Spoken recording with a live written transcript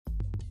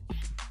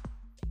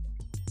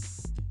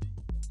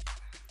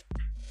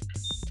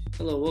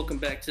Hello, welcome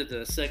back to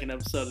the second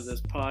episode of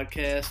this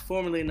podcast,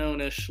 formerly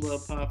known as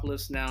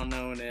Schlubpopolis, now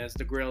known as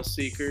the Grail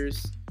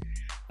Seekers.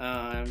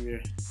 I'm your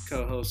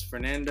co-host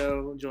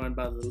Fernando, joined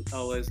by the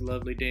always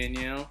lovely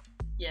Danielle.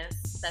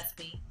 Yes, that's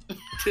me.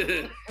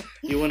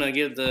 You want to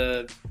give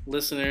the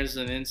listeners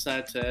an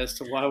insight as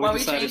to why we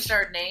decided... changed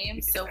our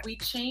name? So we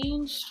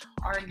changed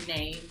our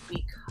name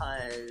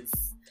because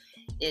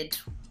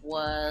it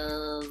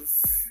was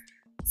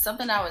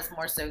something I was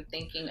more so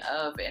thinking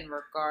of in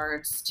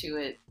regards to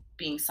it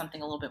being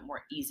something a little bit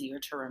more easier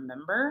to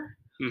remember.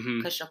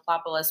 Because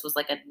Schlubpopolis was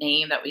like a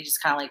name that we just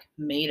kind of like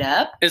made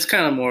up. It's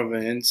kind of more of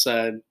an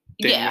inside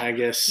thing, I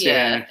guess.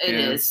 Yeah, it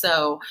is.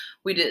 So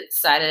I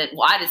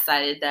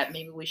decided that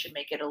maybe we should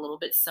make it a little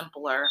bit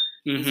simpler,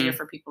 easier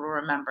for people to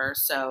remember.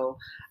 So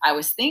I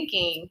was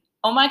thinking,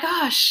 oh my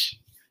gosh,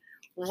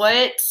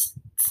 what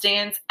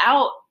stands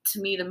out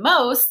to me the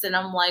most? And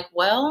I'm like,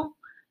 well,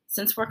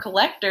 since we're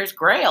collectors,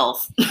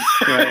 grails.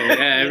 Right.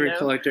 Yeah, every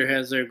collector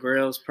has their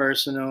grails,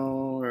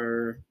 personal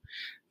or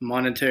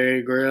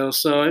monetary grails.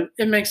 So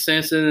it makes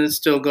sense, and it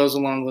still goes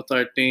along with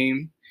our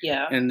theme.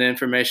 Yeah. And the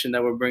information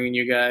that we're bringing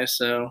you guys.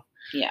 So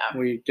yeah,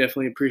 we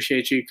definitely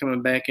appreciate you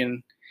coming back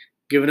and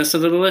giving us a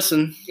little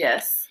listen.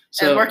 Yes.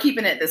 So, and we're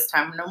keeping it this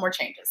time. No more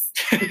changes.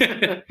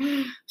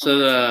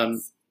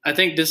 I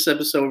think this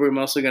episode we're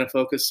mostly going to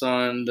focus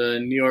on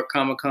the New York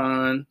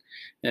Comic-Con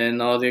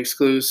and all the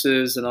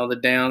exclusives and all the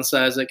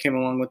downsides that came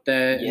along with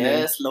that.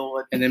 Yes,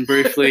 Lord. And then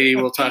briefly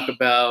we'll talk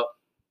about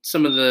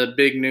some of the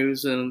big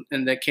news and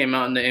that came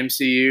out in the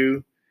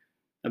MCU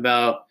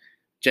about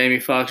Jamie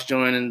Foxx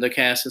joining the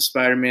cast of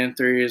Spider-Man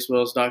 3 as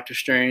well as Doctor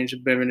Strange,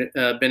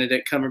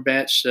 Benedict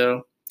Cumberbatch.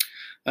 So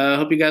I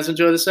hope you guys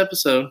enjoy this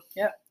episode.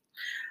 Yep.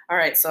 All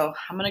right, so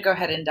I'm going to go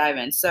ahead and dive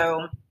in.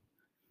 So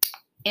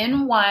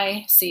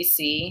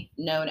NYCC,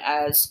 known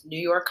as New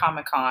York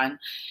Comic-Con,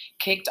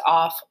 kicked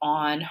off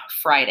on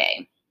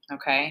Friday,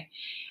 okay?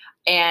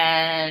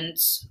 And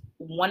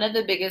one of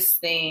the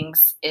biggest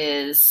things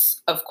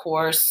is, of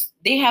course,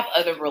 they have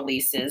other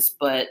releases,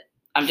 but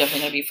I'm definitely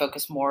going to be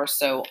focused more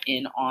so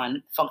in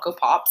on Funko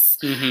Pops.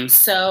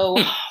 So,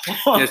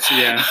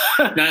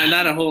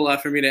 not a whole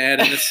lot for me to add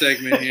in this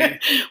segment here.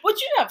 But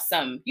you have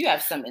some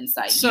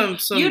insight. Some,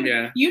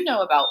 You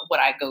know about what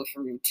I go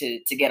through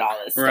to get all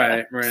this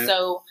stuff. Right.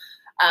 So,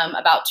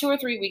 about 2 or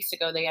 3 weeks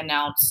ago, they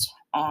announced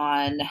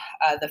on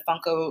the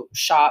Funko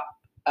Shop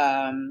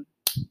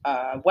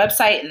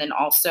website, and then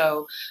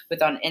also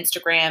on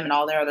Instagram and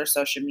all their other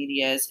social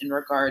medias in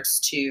regards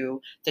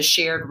to the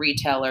shared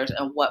retailers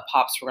and what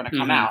pops were going to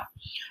come out.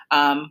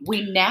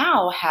 We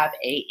now have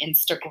a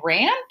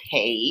Instagram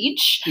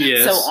page.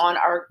 Yes. So on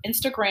our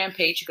Instagram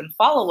page, you can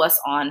follow us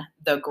on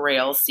the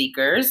Grail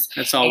Seekers.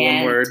 That's all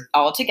one word.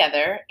 All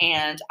together.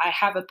 And I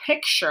have a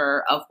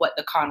picture of what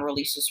the con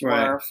releases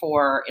were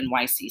for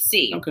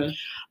NYCC. Okay.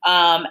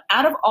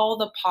 Out of all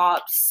the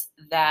pops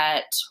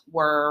that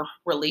were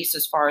released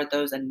as far as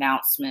those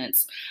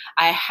announcements,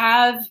 I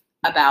have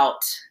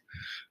about...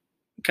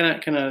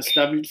 Can I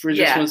stop you for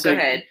just 1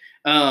 second?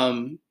 Go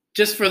ahead.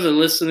 Just for the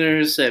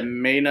listeners that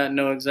may not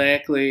know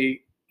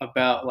exactly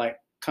about like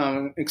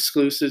comic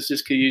exclusives,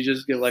 could you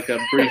just give like a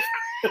brief?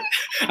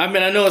 I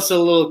mean, I know it's a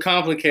little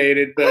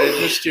complicated, but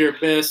just your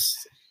best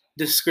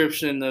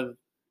description of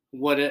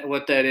what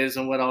that is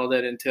and what all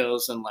that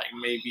entails in like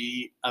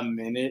maybe a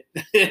minute.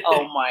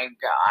 Oh my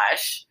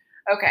gosh.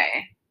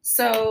 Okay.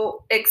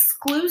 So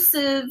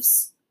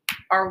exclusives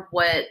are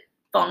what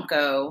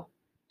Funko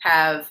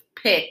have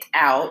picked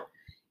out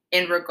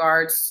in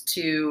regards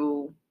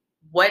to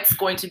what's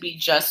going to be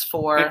just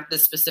for the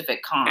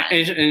specific con.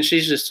 And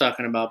she's just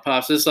talking about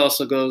pops. This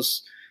also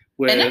goes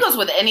with... And it goes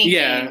with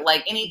anything,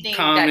 like anything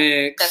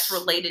comics, that's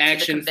related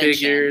action to the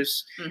convention.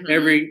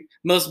 Figures.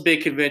 Most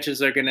big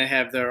conventions are going to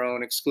have their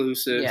own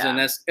exclusives. Yeah.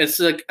 And it's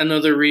like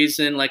another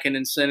reason, like an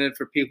incentive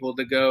for people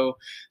to go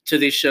to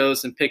these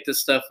shows and pick this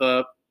stuff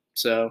up.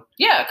 So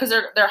yeah, because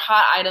they're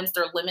hot items,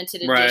 they're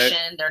limited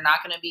edition, they're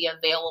not going to be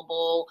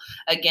available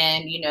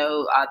again,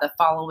 the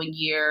following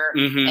year.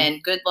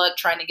 And good luck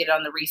trying to get it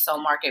on the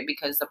resale market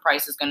because the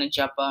price is going to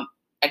jump up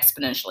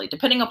exponentially,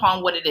 depending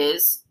upon what it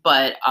is.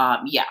 But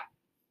yeah.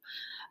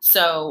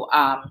 So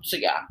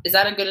yeah, is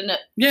that a good enough?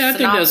 Yeah, I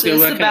think that's good.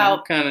 We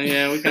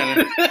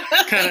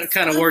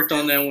kind of worked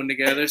on that one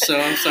together. So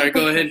I'm sorry.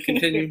 Go ahead and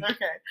continue.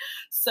 Okay.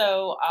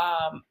 So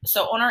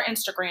on our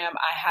Instagram,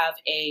 I have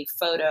a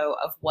photo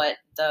of what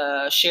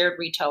the shared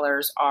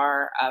retailers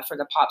are for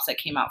the pops that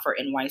came out for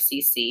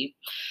NYCC.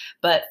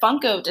 But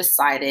Funko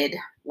decided,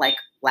 like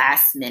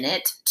last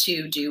minute,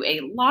 to do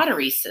a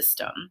lottery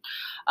system.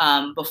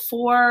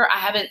 Before, I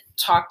haven't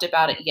talked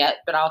about it yet,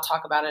 but I'll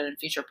talk about it in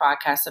future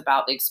podcasts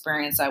about the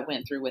experience I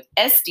went through with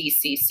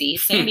SDCC,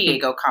 San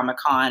Diego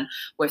Comic-Con,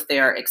 with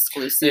their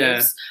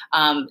exclusives.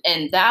 Yeah.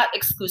 And that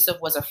exclusive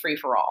was a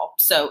free-for-all.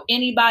 So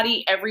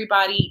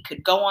everybody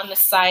could go on the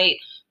site,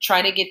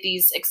 try to get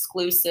these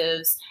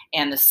exclusives,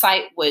 and the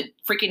site would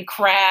freaking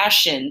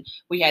crash, and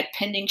we had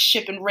pending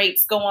shipping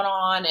rates going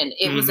on, and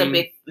it was a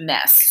big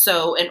mess.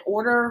 So in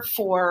order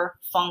for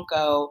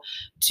Funko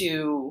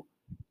to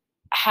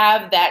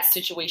have that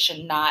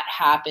situation not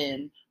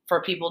happen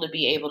for people to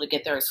be able to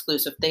get their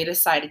exclusive, they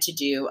decided to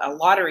do a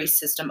lottery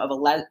system of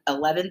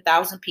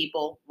 11,000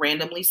 people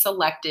randomly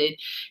selected.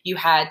 You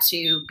had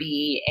to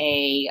be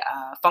a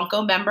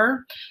Funko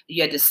member.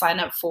 You had to sign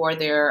up for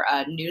their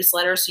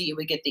newsletter so you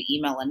would get the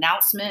email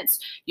announcements.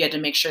 You had to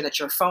make sure that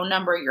your phone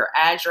number, your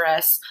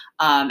address,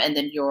 and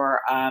then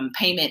your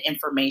payment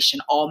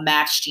information all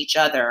matched each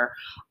other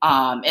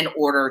in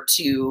order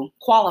to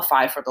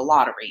qualify for the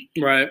lottery.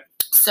 Right.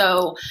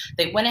 So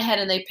they went ahead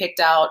and they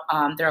picked out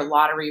their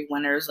lottery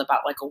winners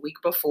about like a week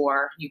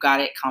before. You got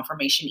it,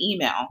 confirmation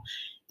email.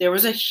 There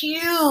was a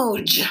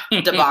huge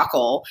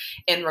debacle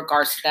in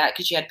regards to that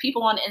because you had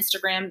people on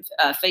Instagram,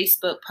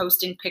 Facebook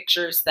posting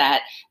pictures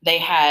that they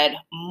had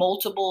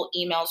multiple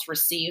emails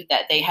received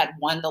that they had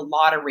won the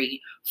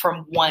lottery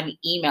from one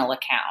email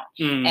account.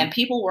 And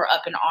people were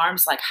up in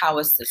arms like, how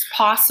is this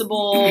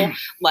possible?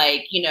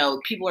 Like, you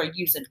know, people are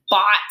using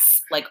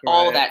bots, like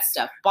all that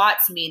stuff.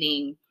 Bots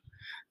meaning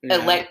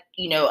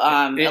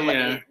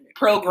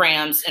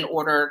programs in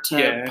order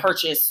to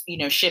purchase, you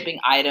know, shipping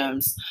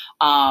items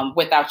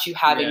without you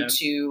having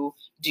to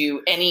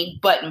do any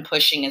button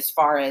pushing as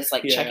far as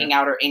like checking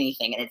out or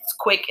anything. And it's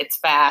quick, it's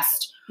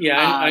fast. Yeah,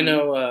 I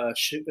know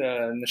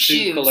the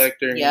shoe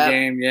collector in the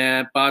game.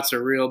 Yeah, bots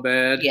are real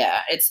bad.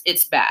 Yeah,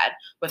 it's bad.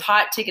 With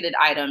hot ticketed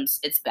items,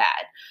 it's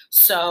bad.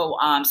 So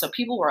so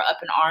people were up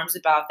in arms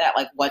about that,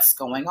 like what's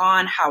going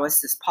on? How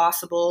is this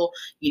possible?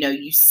 You know,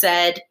 you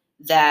said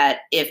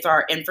that if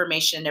our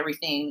information and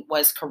everything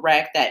was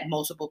correct, that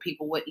multiple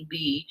people wouldn't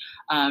be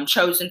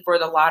chosen for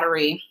the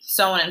lottery,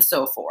 so on and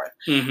so forth.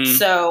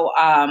 So,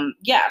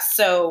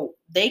 so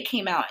they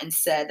came out and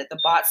said that the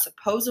bots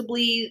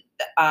supposedly,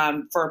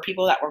 for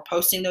people that were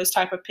posting those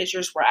type of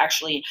pictures, were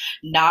actually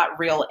not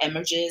real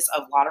images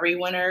of lottery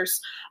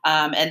winners,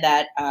 and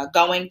that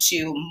going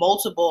to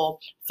multiple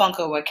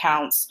Funko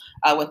accounts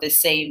with the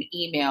same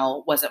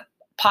email wasn't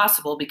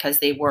possible because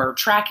they were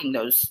tracking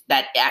those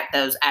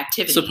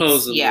activities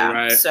supposedly,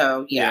 right?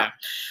 So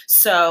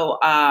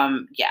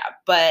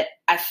but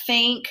I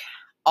think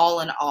all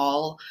in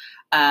all,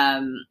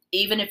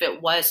 even if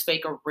it was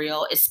fake or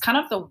real, it's kind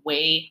of the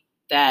way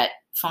that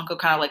Funko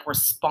kind of like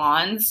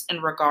responds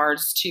in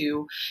regards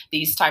to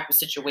these type of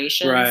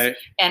situations, right?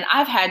 And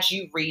I've had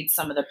you read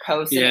some of the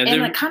posts, and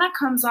it kind of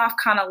comes off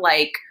kind of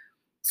like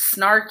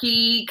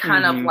snarky,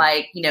 kind of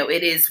like, you know,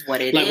 it is what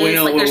it is. We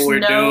know like, what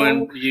we're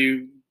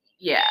doing.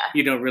 Yeah.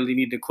 You don't really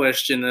need to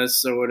question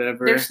us or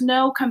whatever. There's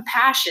no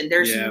compassion.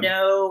 There's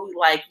no,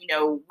 like, you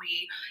know,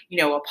 we, you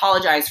know,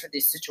 apologize for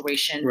this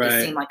situation. Right.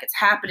 It seems like it's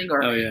happening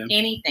or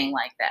anything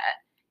like that.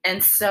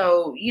 And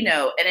so, you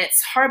know, and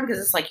it's hard because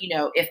it's like, you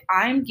know, if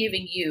I'm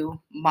giving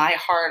you my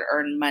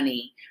hard-earned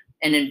money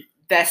and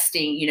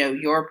investing, you know,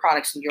 your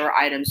products and your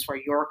items for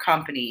your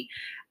company,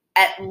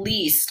 at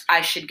least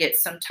I should get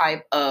some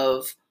type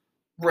of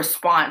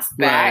response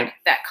back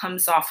that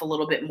comes off a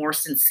little bit more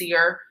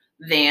sincere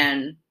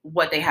than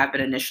what they have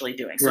been initially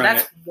doing. So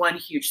that's one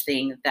huge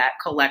thing that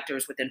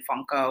collectors within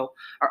Funko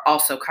are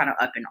also kind of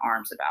up in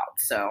arms about.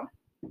 So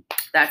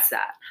that's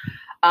that.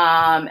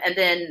 And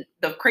then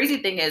the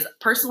crazy thing is,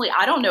 personally,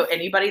 I don't know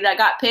anybody that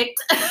got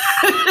picked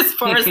as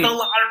far as the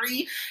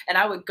lottery. And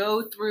I would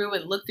go through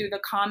and look through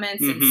the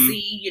comments and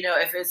see, you know,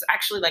 if it's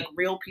actually like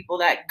real people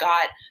that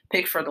got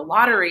picked for the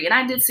lottery. And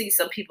I did see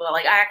some people that,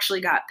 like, I actually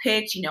got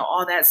picked, you know,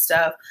 all that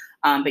stuff.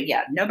 But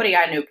yeah, nobody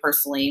I knew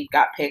personally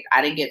got picked.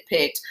 I didn't get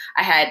picked.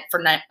 I had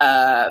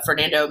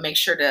Fernando make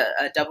sure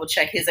to double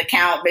check his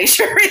account, make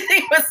sure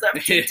everything was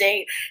up to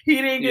date. He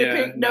didn't get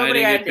picked.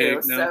 Nobody I knew.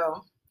 Picked, no.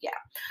 So yeah.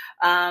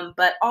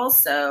 But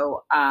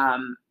also,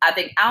 I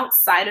think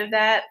outside of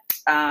that,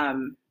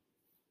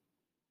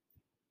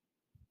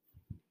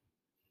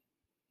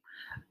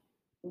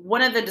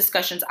 one of the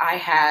discussions I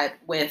had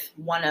with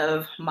one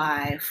of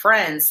my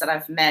friends that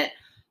I've met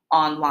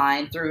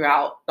online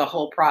throughout the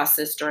whole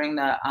process during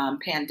the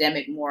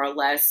pandemic, more or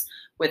less,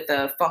 with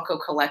the Funko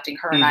collecting,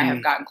 her and I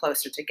have gotten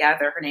closer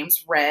together. Her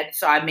name's Red,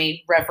 so I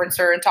may reference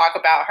her and talk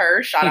about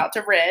her. Shout out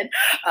to Red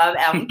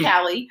out in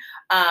Cali.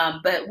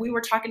 But we were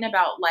talking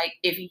about, like,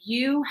 if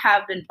you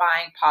have been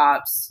buying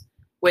Pops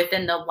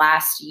within the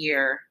last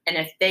year, and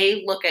if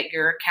they look at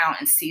your account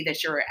and see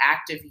that you're an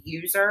active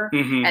user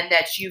and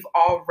that you've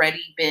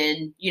already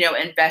been, you know,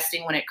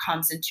 investing when it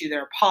comes into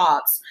their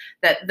Pops,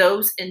 that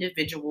those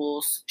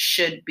individuals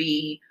should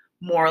be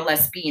more or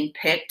less being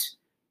picked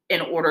in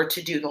order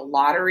to do the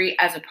lottery,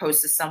 as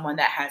opposed to someone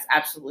that has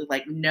absolutely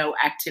like no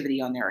activity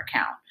on their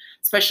account.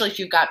 Especially if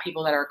you've got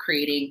people that are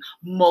creating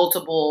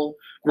multiple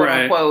quote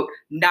unquote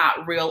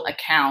not real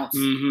accounts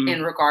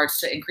in regards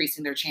to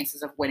increasing their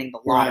chances of winning the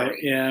lottery.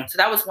 Yeah. So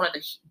that was one of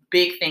the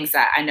big things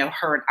that I know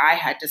her and I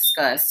had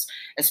discussed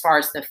as far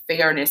as the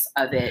fairness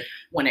of it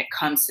when it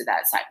comes to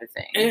that type of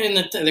thing.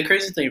 And the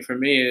crazy thing for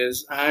me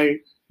is I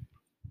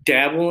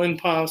dabble in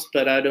Pops,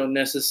 but I don't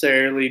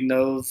necessarily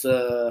know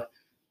the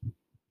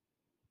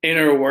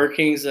inner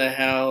workings of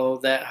how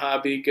that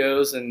hobby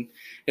goes. And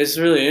it's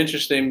really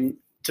interesting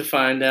to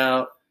find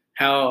out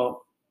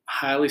how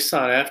highly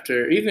sought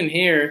after. Even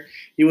here,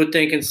 you would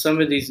think in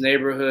some of these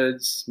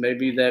neighborhoods,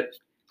 maybe that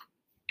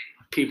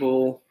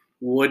people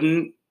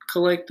wouldn't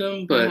collect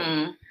them, but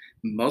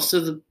most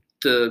of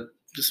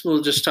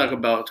we'll just talk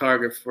about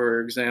Target,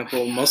 for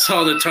example. Most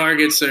all the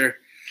Targets are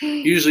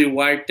usually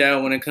wiped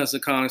out when it comes to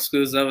con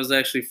exclusives. I was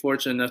actually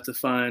fortunate enough to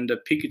find a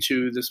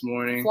Pikachu this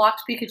morning.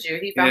 Flocked Pikachu.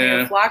 He found me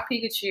a flocked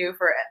Pikachu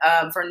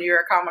for New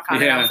York Comic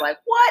Con, and I was like,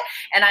 what?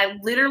 And I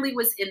literally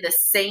was in the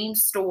same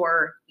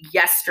store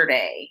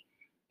yesterday,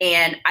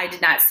 and I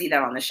did not see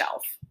that on the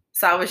shelf.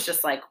 So I was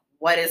just like,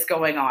 what is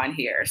going on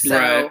here?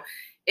 So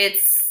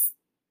it's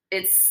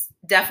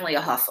definitely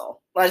a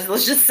hustle.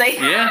 Let's just say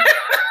that. Yeah.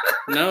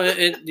 No,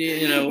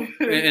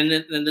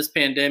 in this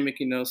pandemic,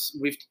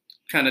 we've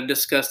kind of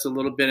discussed a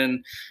little bit,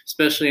 and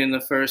especially in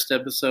the first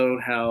episode,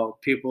 how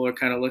people are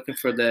kind of looking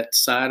for that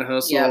side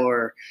hustle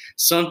or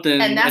something,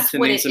 and that's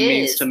what it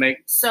means to make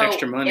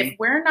extra money. If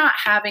we're not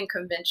having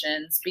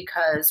conventions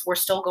because we're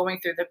still going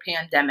through the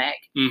pandemic,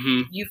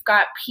 you've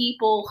got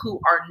people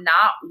who are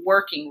not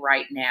working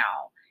right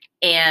now.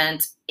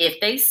 And if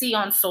they see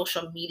on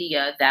social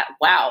media that,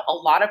 wow, a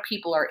lot of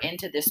people are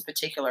into this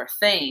particular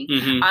thing,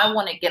 I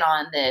want to get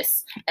on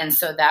this. And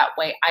so that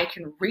way I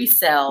can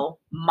resell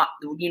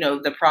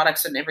the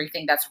products and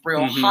everything that's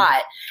real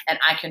hot, and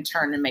I can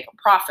turn and make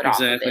a profit off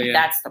of it. Yeah.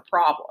 That's the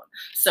problem.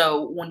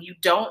 So when you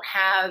don't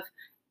have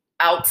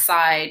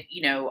outside,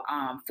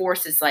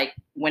 forces, like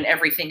when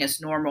everything is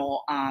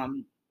normal,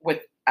 with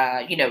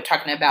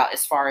talking about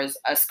as far as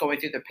us going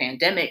through the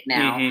pandemic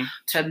now,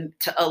 to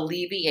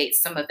alleviate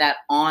some of that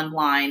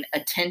online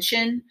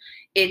attention,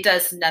 it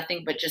does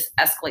nothing but just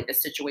escalate the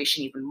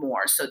situation even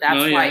more. So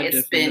that's why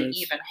it's been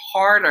even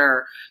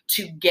harder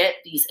to get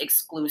these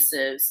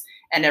exclusives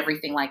and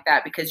everything like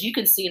that, because you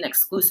can see an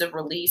exclusive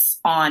release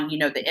on,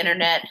 the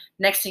internet.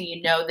 Next thing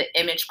you know, the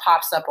image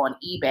pops up on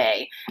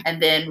eBay.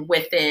 And then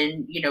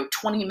within,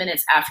 20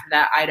 minutes after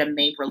that item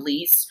may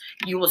release,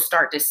 you will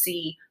start to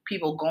see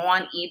people go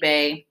on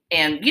eBay,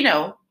 and,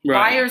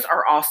 buyers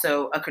are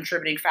also a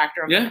contributing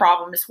factor of the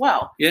problem as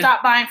well. Yeah.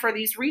 Stop buying for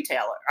these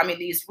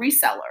these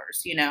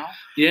resellers,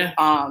 Yeah.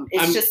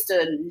 It's just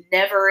a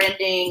never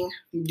ending.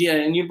 Yeah.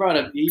 And you brought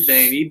up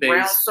eBay, and eBay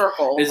round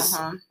circle.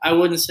 I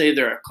wouldn't say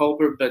they're a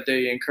culprit, but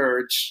they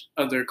encourage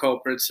other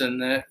culprits in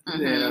that,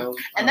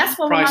 and that's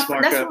what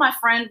my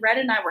friend Red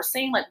and I were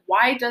saying, like,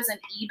 why doesn't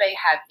eBay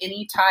have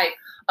any type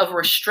of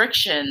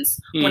restrictions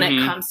when it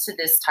comes to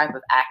this type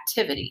of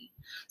activity?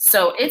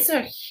 So it's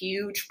a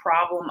huge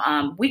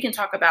problem. We can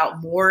talk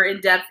about more in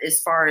depth as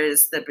far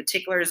as the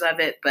particulars of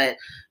it, but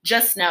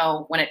just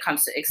know when it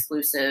comes to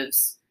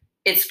exclusives,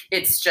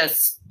 it's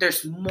just,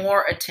 there's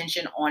more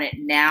attention on it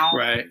now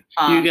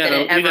than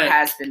it ever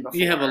has been before.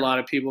 You have a lot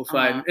of people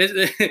fighting.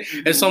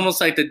 It's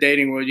almost like the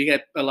dating world. You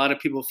got a lot of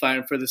people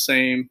fighting for the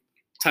same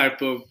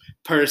type of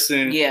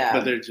person,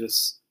 but they're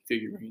just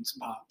figurines,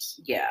 pops.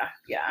 Yeah.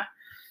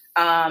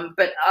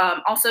 But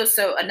also,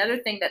 so another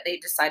thing that they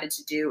decided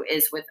to do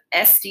is with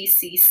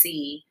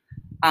SDCC,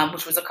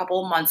 which was a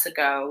couple of months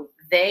ago,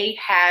 they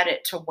had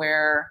it to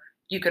where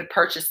you could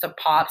purchase the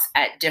pops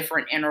at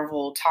different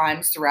interval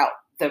times throughout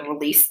the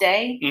release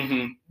day.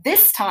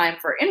 This time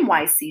for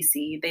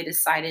NYCC, they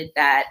decided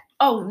that,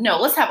 oh no,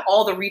 let's have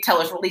all the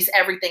retailers release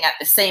everything at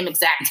the same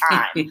exact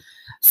time.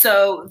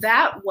 So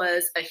that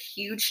was a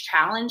huge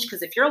challenge,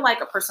 because if you're like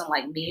a person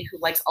like me who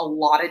likes a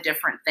lot of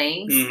different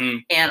things,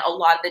 and a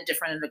lot of the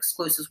different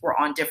exclusives were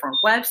on different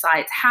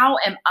websites, how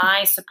am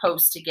I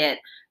supposed to get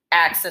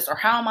access, or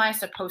how am I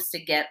supposed to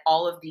get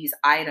all of these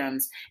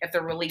items if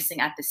they're releasing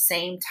at the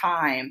same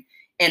time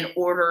in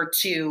order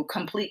to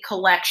complete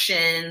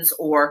collections,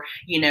 or,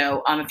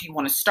 if you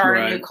want to start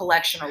a new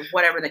collection, or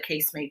whatever the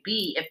case may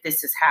be, if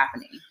this is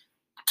happening?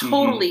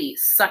 Totally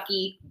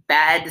sucky,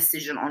 bad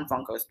decision on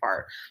Funko's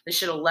part. They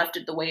should have left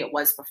it the way it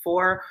was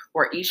before,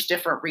 where each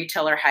different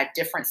retailer had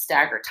different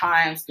staggered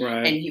times,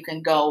 and you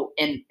can go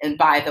and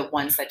buy the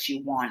ones that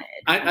you wanted.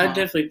 I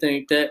definitely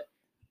think that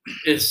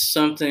is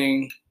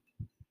something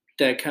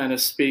that kind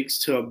of speaks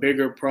to a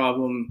bigger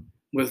problem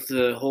with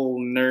the whole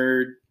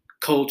nerd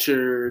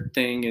culture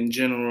thing in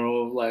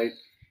general. Like,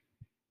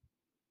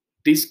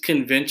 these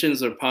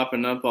conventions are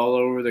popping up all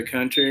over the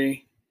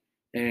country.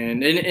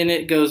 And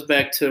it goes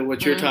back to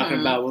what you're talking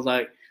about with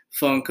like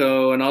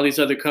Funko and all these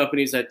other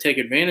companies that take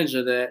advantage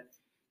of that.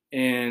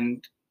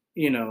 And,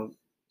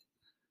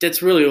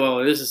 that's really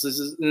all it is. This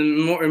is in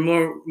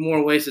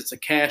more ways, it's a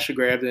cash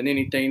grab than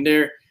anything.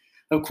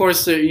 Of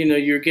course,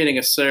 you're getting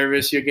a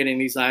service, you're getting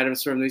these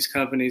items from these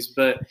companies,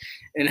 but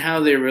in how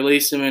they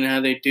release them and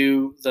how they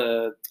do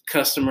the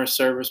customer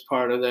service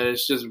part of that,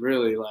 it's just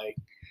really like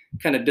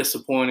kind of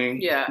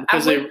disappointing. Yeah,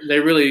 because they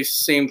really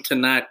seem to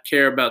not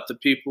care about the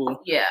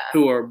people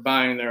who are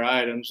buying their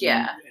items.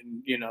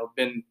 And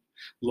been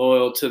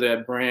loyal to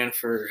that brand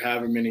for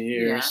however many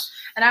years.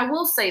 Yeah. And I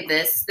will say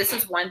this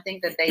is one thing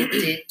that they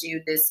did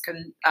do this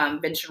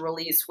convention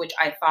release, which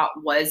I thought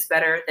was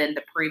better than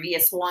the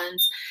previous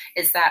ones,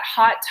 is that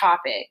Hot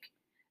Topic.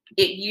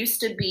 It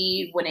used to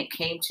be, when it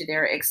came to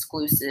their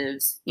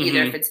exclusives,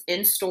 either if it's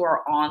in store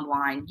or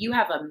online, you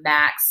have a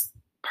max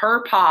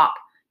per pop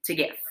to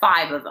get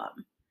 5 of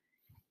them.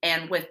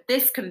 And with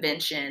this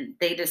convention,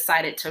 they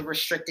decided to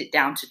restrict it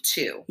down to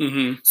 2.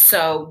 Mm-hmm.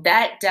 So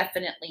that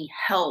definitely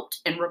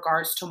helped in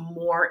regards to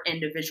more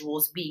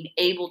individuals being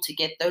able to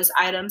get those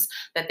items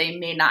that they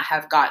may not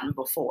have gotten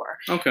before.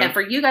 Okay. And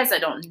for you guys that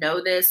don't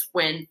know this,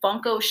 when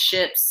Funko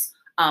ships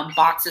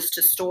boxes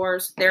to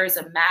stores, there is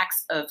a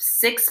max of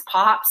 6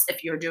 pops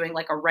if you're doing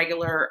like a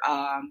regular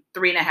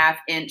 3.5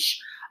 inch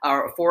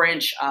or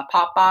 4-inch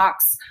pop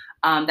box.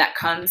 That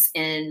comes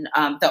in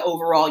the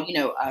overall,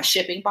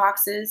 shipping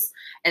boxes.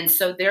 And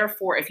so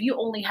therefore, if you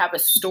only have a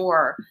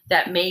store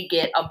that may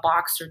get a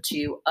box or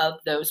 2 of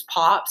those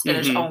pops, and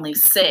there's only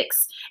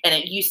 6, and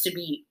it used to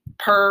be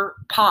per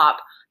pop,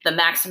 the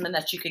maximum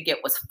that you could get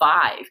was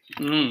 5.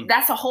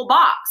 That's a whole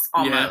box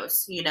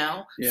almost,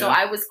 Yeah. So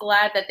I was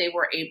glad that they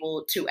were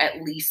able to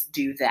at least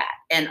do that.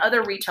 And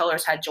other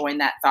retailers had joined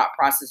that thought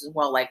process as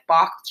well. Like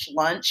Box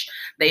Lunch,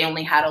 they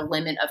only had a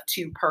limit of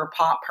 2 per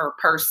pop per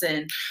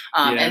person,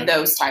 and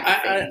those type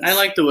of things. I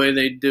like the way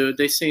they do it.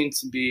 They seem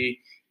to be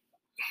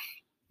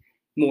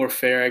more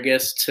fair, I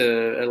guess,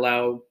 to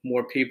allow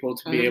more people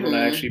to be able to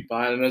actually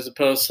buy them, as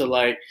opposed to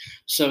like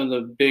some of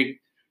the big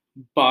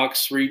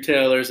box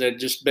retailers that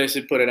just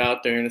basically put it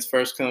out there and it's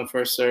first come,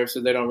 first serve, so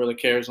they don't really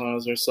care as long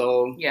as they're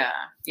sold. Yeah.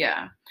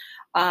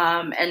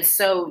 And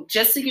so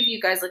just to give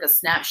you guys like a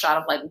snapshot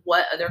of like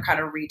what other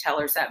kind of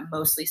retailers that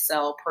mostly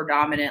sell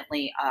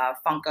predominantly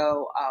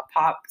Funko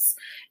Pops,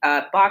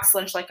 Box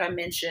Lunch, like I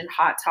mentioned,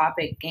 Hot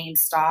Topic,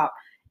 GameStop,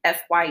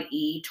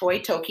 FYE, Toy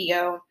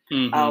Tokyo,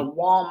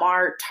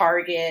 Walmart,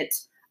 Target,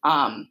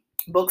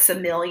 Books A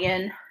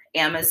Million,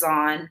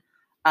 Amazon,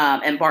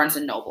 and Barnes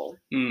and Noble.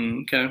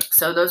 Okay.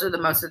 So those are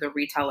the most of the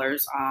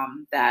retailers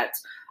that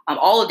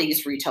all of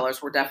these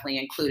retailers were definitely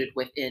included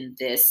within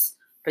this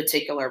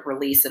particular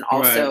release, and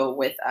also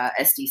with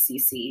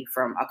SDCC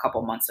from a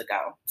couple months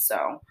ago.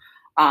 So,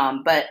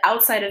 but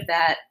outside of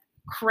that,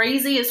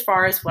 crazy as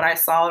far as what I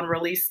saw on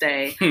release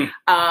day,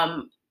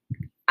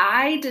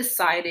 I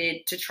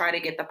decided to try to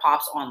get the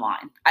pops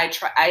online.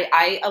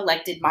 I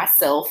elected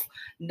myself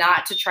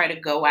not to try to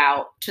go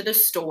out to the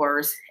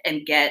stores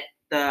and get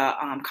the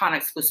con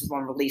exclusives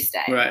on release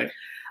day. Right.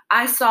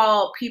 I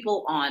saw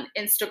people on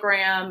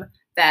Instagram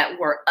that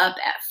were up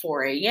at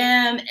 4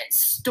 a.m. at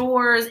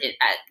stores,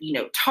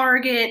 at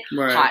Target,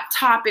 Hot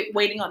Topic,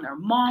 waiting on their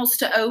malls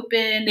to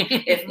open.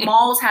 If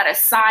malls had a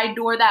side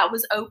door that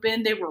was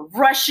open, they were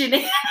rushing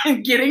in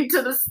and getting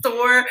to the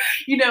store.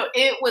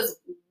 It was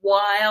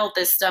wild,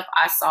 the stuff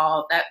I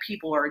saw that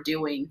people are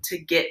doing to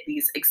get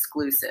these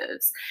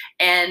exclusives.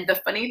 And the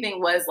funny thing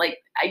was, like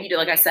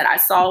I said, I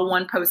saw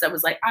one post that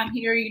was like, I'm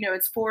here,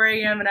 it's 4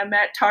 a.m. and I'm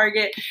at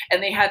Target,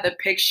 and they had the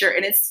picture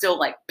and it's still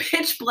like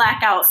pitch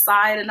black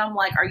outside. And I'm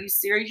like, are you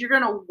serious? You're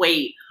going to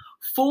wait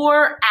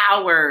 4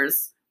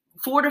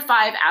 to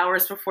 5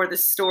 hours before the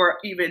store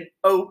even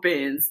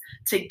opens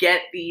to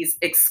get these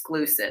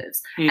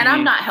exclusives. And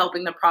I'm not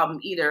helping the problem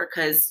either,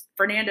 because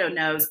Fernando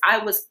knows I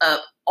was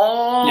up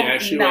all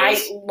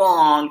night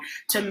long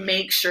to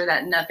make sure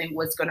that nothing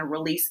was going to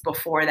release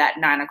before that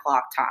 9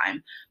 o'clock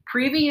time.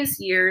 Previous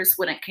years,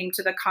 when it came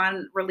to the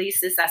con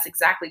releases, that's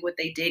exactly what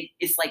they did.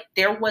 It's like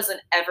there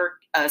wasn't ever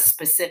a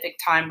specific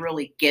time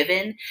really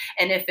given.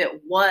 And if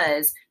it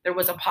was, there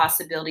was a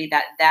possibility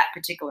that that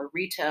particular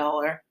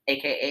retailer,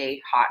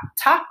 aka Hot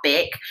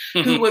Topic,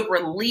 who would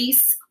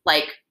release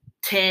like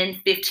 10,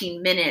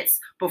 15 minutes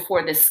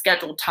before the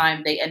scheduled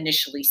time they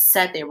initially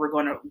said they were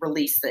going to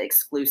release the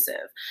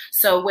exclusive.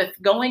 So with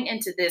going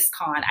into this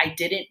con, I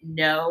didn't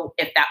know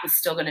if that was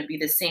still going to be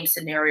the same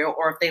scenario,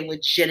 or if they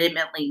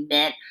legitimately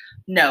meant,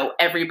 no,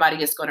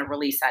 everybody is going to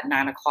release at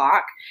 9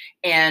 o'clock.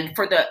 And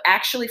for the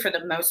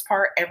most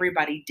part,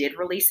 everybody did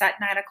release at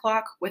 9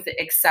 o'clock, with the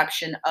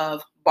exception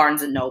of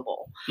Barnes and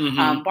Noble.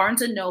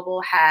 Barnes and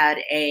Noble had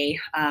a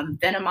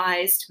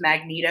Venomized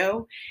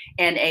Magneto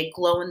and a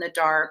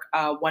glow-in-the-dark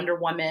Wonder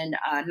Woman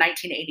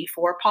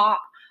 1984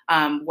 pop,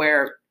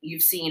 where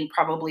you've seen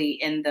probably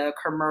in the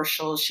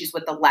commercials, she's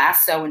with the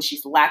lasso and she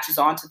latches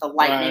onto the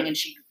lightning and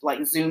she like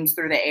zooms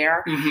through the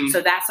air.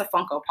 So that's a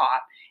Funko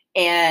Pop.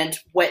 And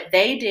what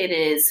they did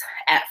is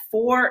at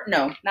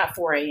not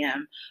 4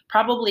 a.m.,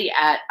 probably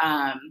at,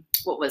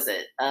 what was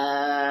it?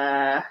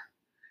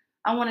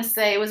 I want to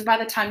say it was by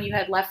the time you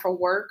had left for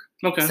work.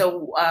 Okay.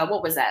 So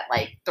what was that,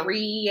 like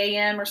 3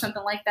 a.m. or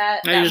something like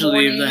that? I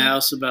usually leave the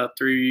house about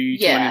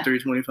 3:20,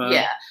 3:25.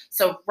 Yeah.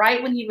 So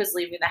right when he was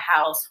leaving the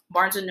house,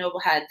 Barnes &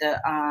 Noble had the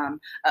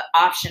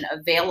option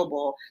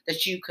available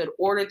that you could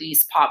order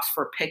these pops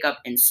for pickup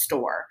in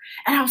store.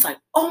 And I was like,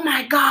 oh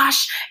my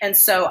gosh. And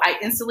so I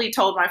instantly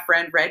told my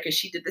friend Red, because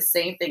she did the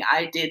same thing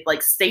I did,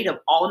 like stayed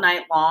up all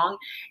night long.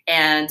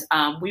 And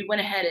we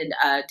went ahead and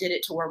did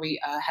it to where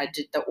we had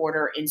did the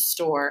order in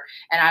store.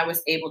 And I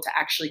was able to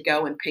actually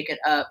go and pick it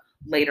up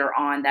later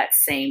on that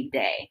same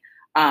day.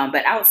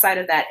 But outside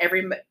of that,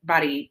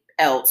 everybody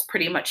else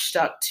pretty much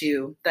stuck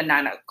to the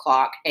 9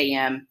 o'clock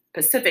a.m.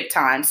 Pacific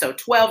time. So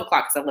 12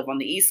 o'clock, because I live on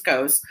the East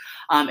Coast,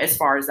 as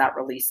far as that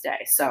release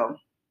day. So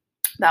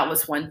that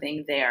was one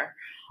thing there.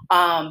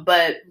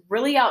 But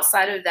really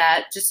outside of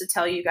that, just to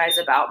tell you guys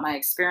about my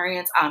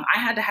experience, I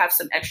had to have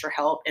some extra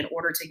help in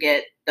order to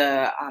get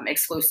the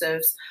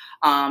exclusives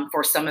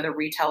for some of the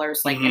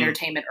retailers like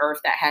Entertainment Earth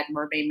that had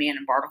Mermaid Man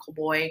and Barnacle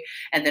Boy,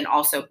 and then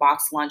also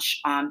Box Lunch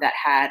that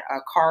had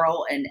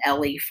Carl and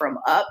Ellie from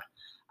Up,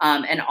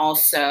 and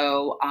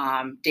also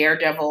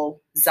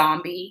Daredevil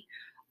Zombie.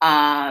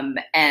 And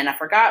I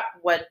forgot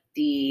what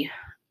the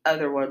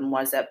other one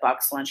was that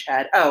Box Lunch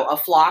had. Oh, a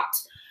Flocked.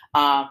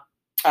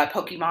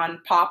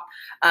 Pokemon Pop.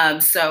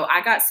 So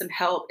I got some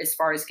help as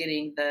far as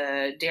getting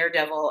the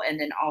Daredevil, and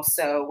then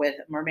also with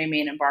Mermaid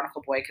Man and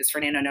Barnacle Boy, because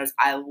Fernando knows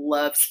I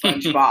love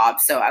SpongeBob.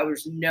 So I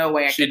was no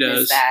way I could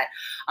miss that.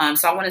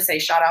 So I want to say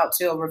shout out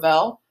to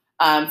Ravel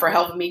for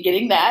helping me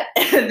getting that.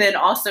 And then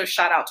also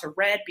shout out to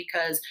Red,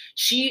 because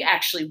she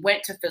actually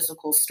went to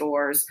physical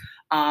stores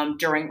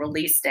during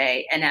release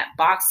day. And at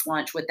Box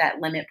Lunch with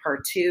that limit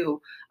per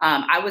 2,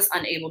 I was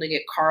unable to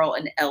get Carl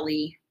and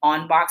Ellie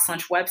on Box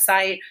Lunch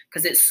website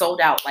because it sold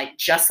out like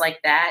just like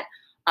that.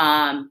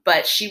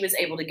 But she was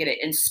able to get it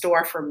in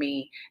store for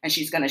me, and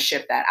she's going to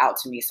ship that out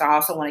to me. So I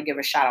also want to give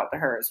a shout out to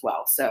her as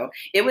well. So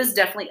it was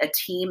definitely a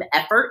team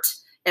effort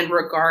in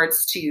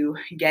regards to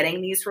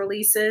getting these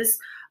releases.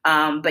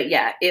 But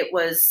yeah,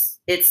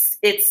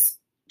 it's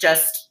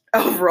just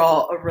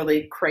overall a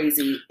really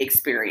crazy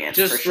experience.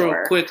 Just for real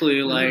sure.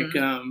 quickly, like,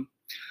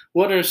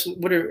 what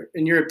are,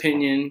 in your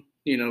opinion,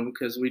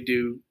 because we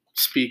do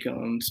speak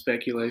on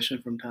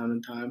speculation from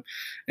time to time,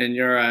 in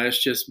your eyes,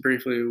 just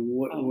briefly,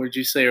 what would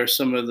you say are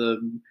some of the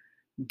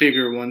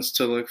bigger ones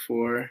to look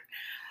for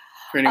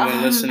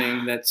anyone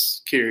listening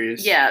that's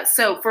curious? Yeah,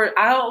 so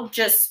I'll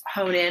just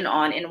hone in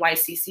on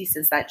NYCC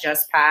since that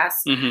just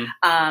passed.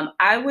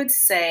 I would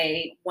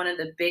say one of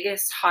the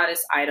biggest,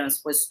 hottest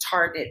items was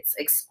Target's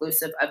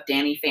exclusive of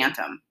Danny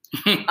Phantom.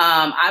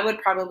 I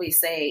would probably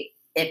say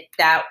if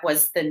that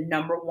was the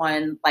number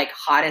one like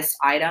hottest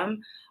item,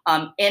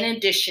 in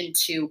addition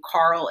to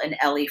Carl and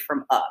Ellie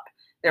from Up.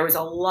 There was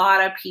a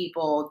lot of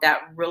people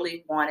that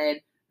really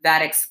wanted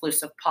that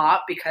exclusive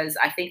pop, because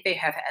I think they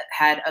have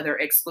had other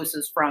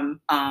exclusives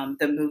from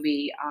the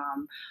movie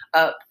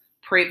Up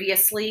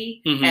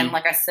previously. And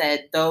like I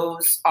said,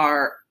 those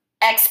are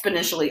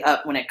exponentially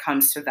up when it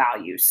comes to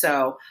value.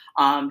 So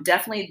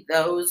definitely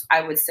those,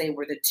 I would say,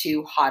 were the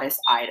 2 hottest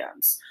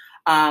items.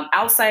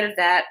 Outside of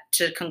that,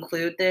 to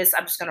conclude this,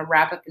 I'm just going to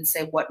wrap up and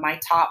say what my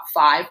top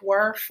 5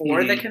 were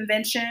for the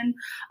convention.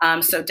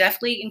 So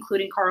definitely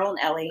including Carl and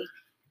Ellie,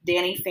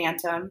 Danny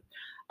Phantom,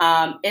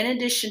 in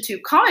addition to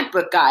Comic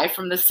Book Guy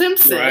from The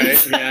Simpsons.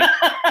 Right, yeah.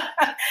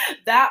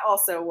 That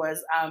also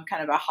was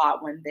kind of a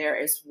hot one there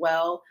as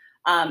well.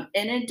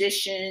 In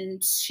addition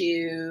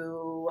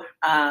to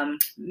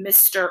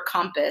Mr.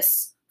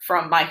 Compass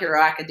from My Hero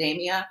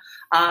Academia,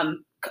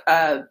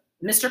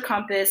 Mr.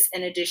 Compass,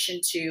 in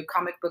addition to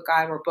Comic Book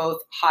Guy, were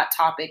both Hot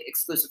Topic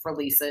exclusive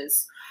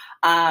releases.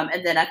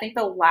 And then I think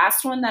the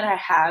last one that I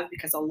have,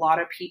 because a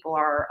lot of people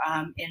are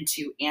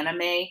into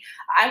anime,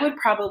 I would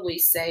probably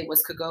say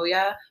was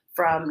Kaguya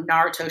from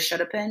Naruto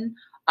Shippuden.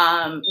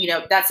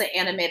 That's an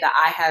anime that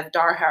I have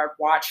diehard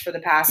watched for the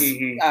past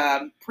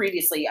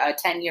previously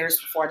 10 years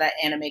before that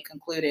anime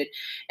concluded,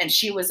 and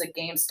she was a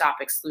GameStop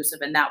exclusive,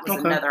 and that was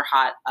another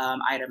hot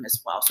item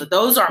as well. So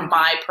those are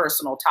my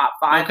personal top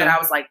 5 that I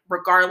was like,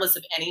 regardless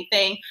of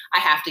anything, I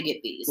have to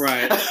get these.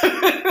 Right.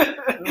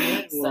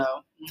 So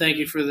thank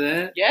you for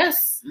that.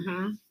 Yes.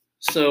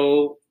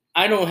 So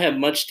I don't have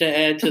much to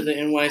add to the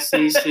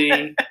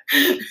NYCC.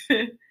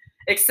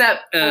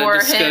 Except for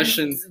him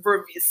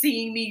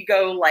seeing me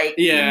go like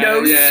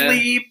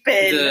sleep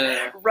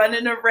and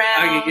running around.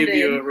 I can give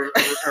you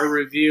a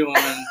review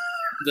on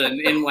the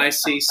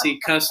NYCC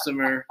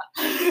customer.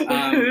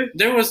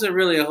 There wasn't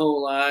really a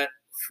whole lot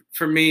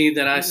for me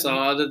that I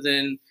saw, other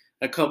than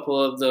a couple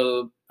of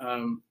the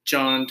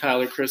John,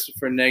 Tyler,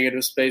 Christopher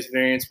negative space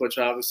variants, which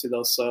obviously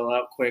they'll sell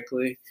out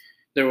quickly.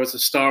 There was a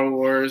Star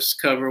Wars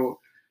cover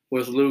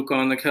with Luke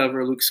on the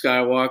cover, Luke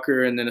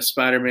Skywalker, and then a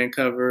Spider-Man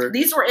cover.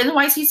 These were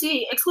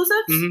NYCC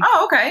exclusives?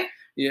 Oh, okay.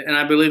 Yeah, and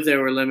I believe they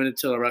were limited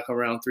to like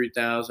around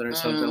 3,000 or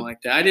something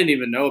like that. I didn't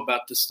even know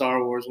about the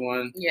Star Wars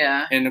one.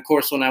 Yeah. And of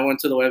course, when I went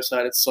to the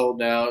website, it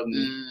sold out.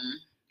 And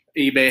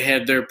eBay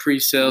had their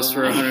pre-sales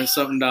for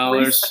 $100-something.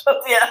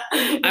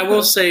 Yeah. I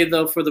will say,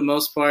 though, for the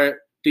most part,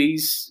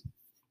 these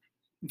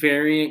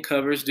variant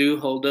covers do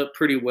hold up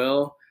pretty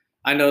well.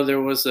 I know there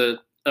was a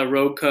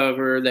road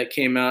cover that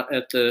came out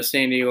at the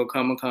San Diego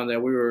Comic-Con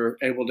that we were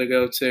able to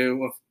go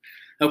to.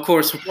 Of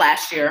course,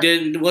 last year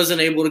wasn't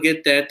able to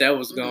get that. That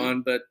was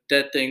gone, but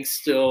that thing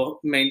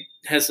still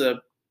has a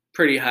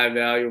pretty high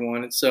value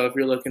on it. So if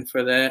you're looking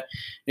for that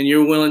and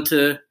you're willing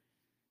to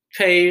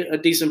pay a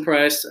decent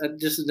price,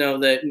 just know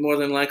that more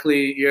than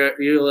likely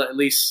you'll at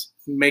least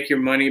make your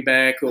money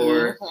back,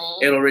 or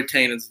it'll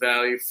retain its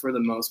value for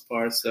the most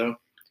part. So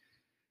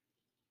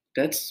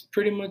that's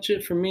pretty much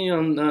it for me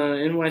on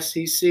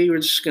NYCC. We're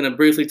just going to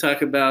briefly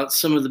talk about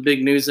some of the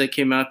big news that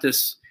came out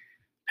this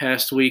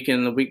past week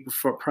and the week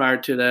before prior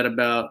to that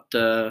about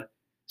the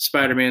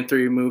Spider-Man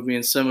 3 movie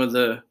and some of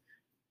the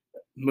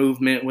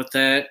movement with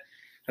that.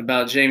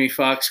 about Jamie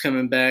Foxx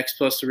coming back,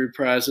 supposed to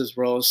reprise his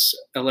role as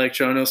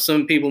Electro. I know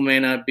some people may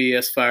not be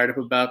as fired up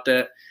about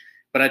that,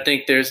 but I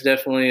think there's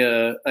definitely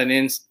an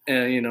ends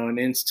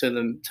to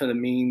the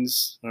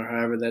means, or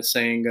however that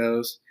saying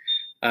goes.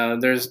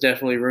 There's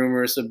definitely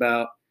rumors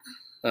about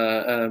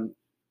a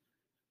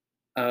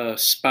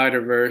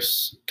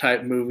Spider-Verse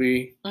type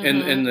movie,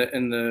 in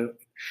the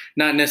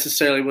not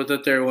necessarily with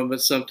the third one, but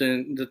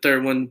something the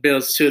third one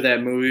builds to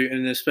that movie,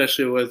 and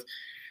especially with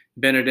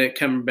Benedict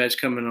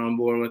Cumberbatch coming on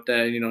board with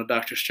that,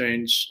 Doctor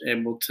Strange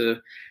able to,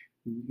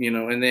 in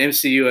the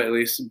MCU at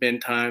least,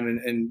 spend time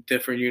in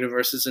different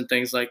universes and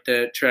things like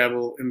that,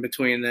 travel in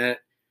between that.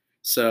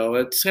 So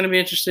it's going to be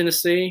interesting to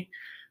see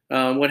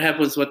what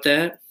happens with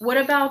that. What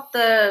about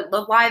the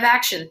live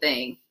action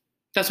thing?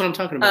 That's what I'm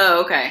talking about.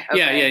 Oh, okay.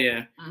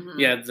 Yeah.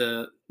 Yeah,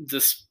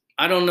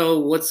 I don't know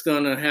what's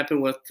going to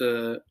happen with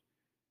the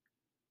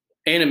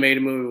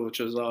animated movie, which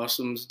was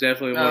awesome. It's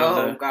definitely one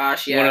of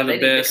the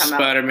best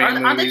Spider-Man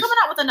movies. Are they coming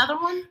out with another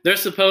one? They're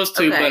supposed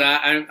to, but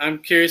I'm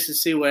curious to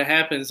see what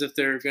happens if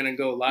they're going to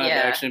go live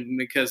action,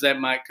 because that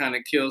might kind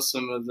of kill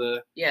some of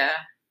the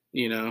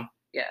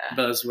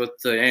buzz with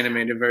the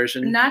animated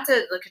version. Not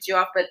to cut you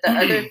off, but the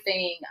other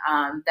thing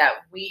that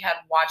we had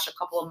watched a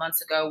couple of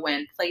months ago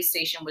when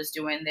PlayStation was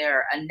doing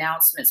their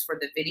announcements for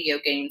the video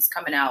games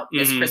coming out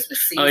this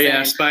Christmas season. Oh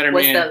yeah,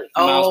 Spider-Man.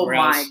 Oh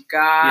my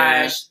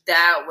gosh,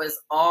 that was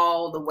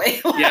all the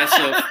way loud. Yeah,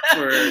 so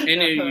for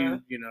any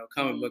of you,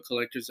 comic book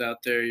collectors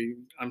out there,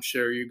 I'm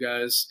sure you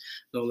guys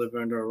don't live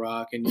under a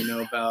rock, and you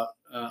know about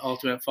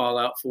Ultimate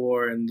Fallout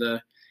 4 and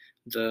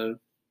the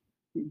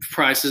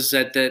prices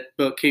that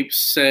book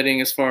keeps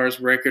setting as far as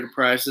record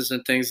prices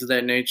and things of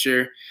that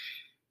nature,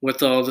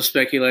 with all the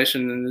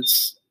speculation. And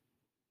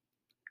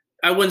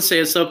I wouldn't say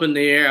it's up in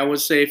the air. I would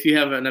say if you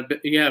have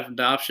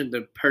the option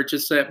to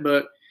purchase that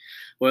book,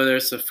 whether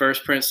it's the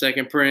first print,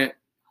 second print,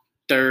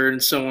 third,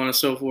 and so on and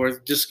so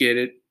forth, just get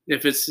it.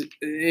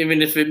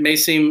 Even if it may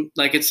seem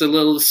like it's a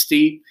little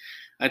steep,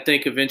 I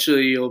think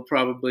eventually you'll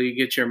probably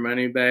get your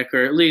money back,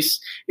 or at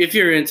least if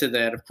you're into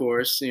that, of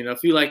course.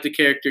 If you like the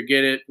character,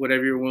 get it.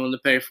 Whatever you're willing to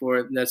pay for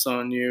it, that's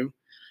on you.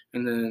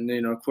 And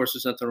then, of course,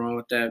 there's nothing wrong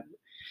with that.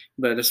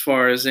 But as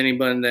far as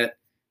anybody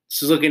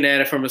that's looking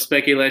at it from a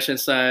speculation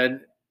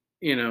side,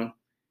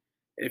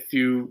 if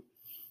you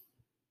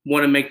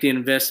want to make the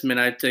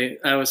investment,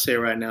 I would say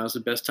right now is the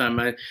best time.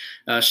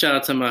 I shout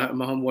out to my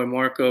homeboy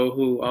Marco,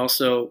 who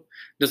also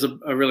does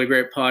a really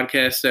great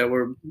podcast that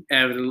we're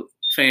avid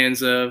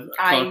fans of.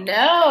 Called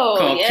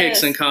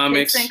Kicks and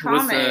Comics,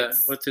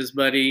 with his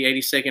buddy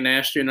 82nd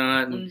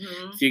Astronaut. And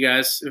if you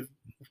guys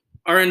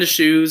are into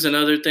shoes and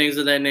other things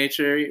of that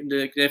nature,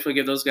 definitely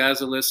give those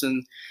guys a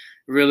listen.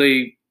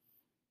 Really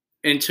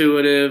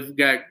intuitive,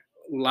 got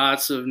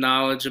lots of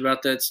knowledge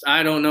about that.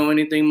 I don't know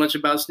anything much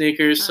about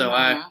sneakers, so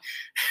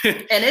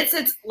and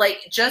it's like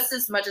just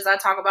as much as I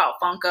talk about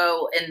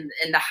Funko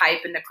and the hype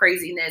and the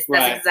craziness,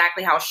 that's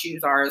exactly how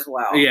shoes are as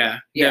well. Yeah,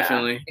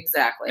 definitely.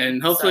 Exactly.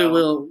 And hopefully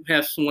we'll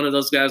have one of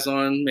those guys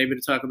on maybe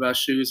to talk about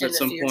shoes at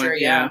some point.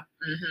 Yeah.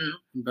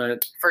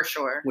 But for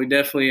sure. We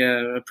definitely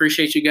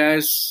appreciate you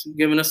guys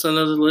giving us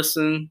another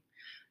listen.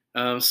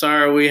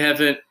 Sorry we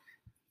haven't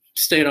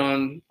stayed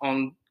on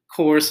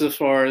course as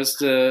far as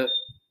the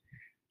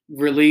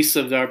release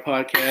of our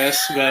podcast,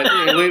 but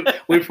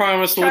we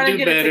promise we'll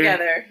do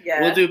better.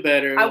 We'll do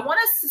better. I want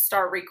us to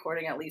start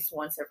recording at least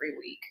once every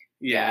week.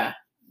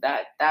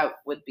 That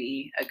would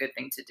be a good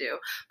thing to do.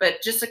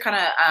 But just to kind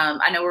of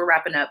I know we're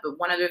wrapping up, but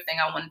one other thing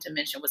I wanted to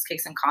mention was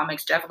Kicks and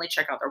Comics. Definitely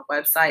check out their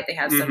website. They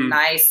have some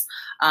nice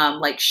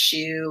like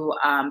shoe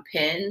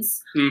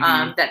pins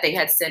that they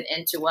had sent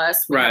in to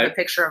us. We have a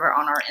picture of it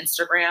on our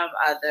Instagram,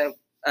 the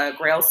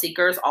Grail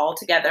Seekers all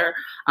together.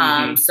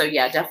 So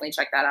yeah, definitely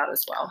check that out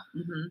as well.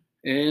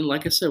 And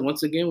like I said,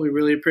 once again, we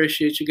really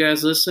appreciate you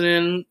guys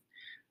listening.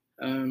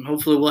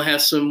 Hopefully we'll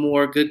have some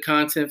more good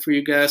content for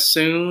you guys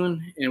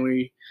soon, and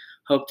we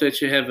hope that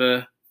you have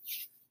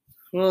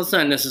it's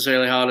not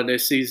necessarily holiday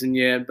season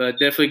yet, but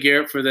definitely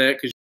gear up for that,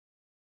 because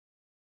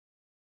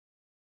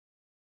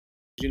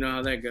you know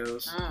how that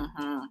goes.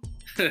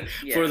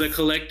 For the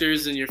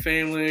collectors and your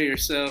family,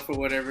 yourself, or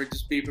whatever,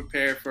 just be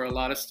prepared for a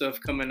lot of stuff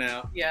coming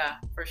out. Yeah,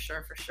 for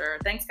sure.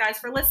 Thanks, guys,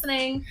 for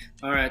listening.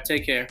 All right,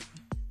 take care.